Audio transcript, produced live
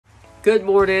Good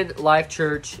morning, Life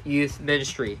Church Youth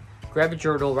Ministry. Grab a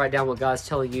journal, write down what God's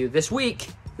telling you this week,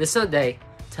 this Sunday.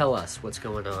 Tell us what's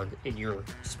going on in your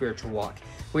spiritual walk.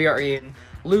 We are in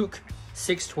Luke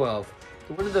 6:12.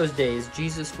 One of those days,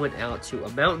 Jesus went out to a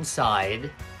mountainside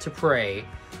to pray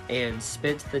and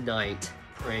spent the night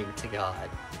praying to God.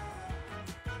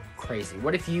 Crazy.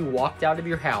 What if you walked out of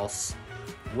your house,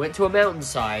 went to a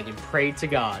mountainside and prayed to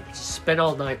God, just spent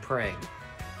all night praying?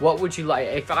 What would you like?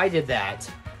 If I did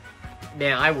that,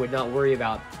 man, I would not worry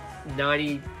about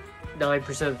 99%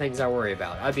 of the things I worry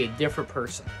about. I'd be a different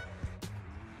person.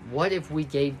 What if we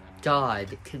gave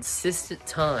God consistent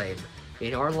time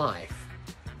in our life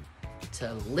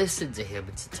to listen to Him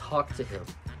and to talk to Him?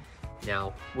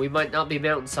 Now, we might not be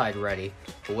mountainside ready,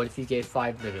 but what if you gave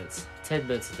 5 minutes, 10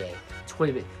 minutes a day,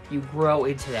 20 minutes? You grow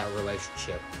into that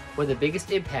relationship. One of the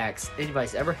biggest impacts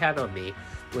anybody's ever had on me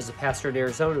was a pastor in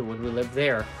Arizona when we lived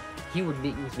there. He would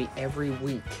meet with me every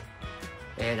week.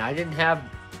 And I didn't have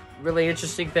really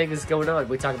interesting things going on.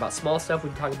 We talk about small stuff,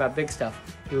 we talk about big stuff.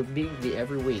 He would meet with me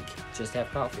every week, just have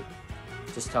coffee,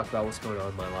 just talk about what's going on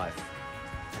in my life.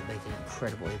 That made an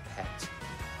incredible impact.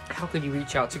 How can you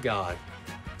reach out to God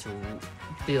to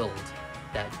build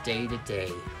that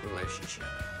day-to-day relationship?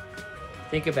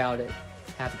 Think about it.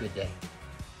 Have a good day.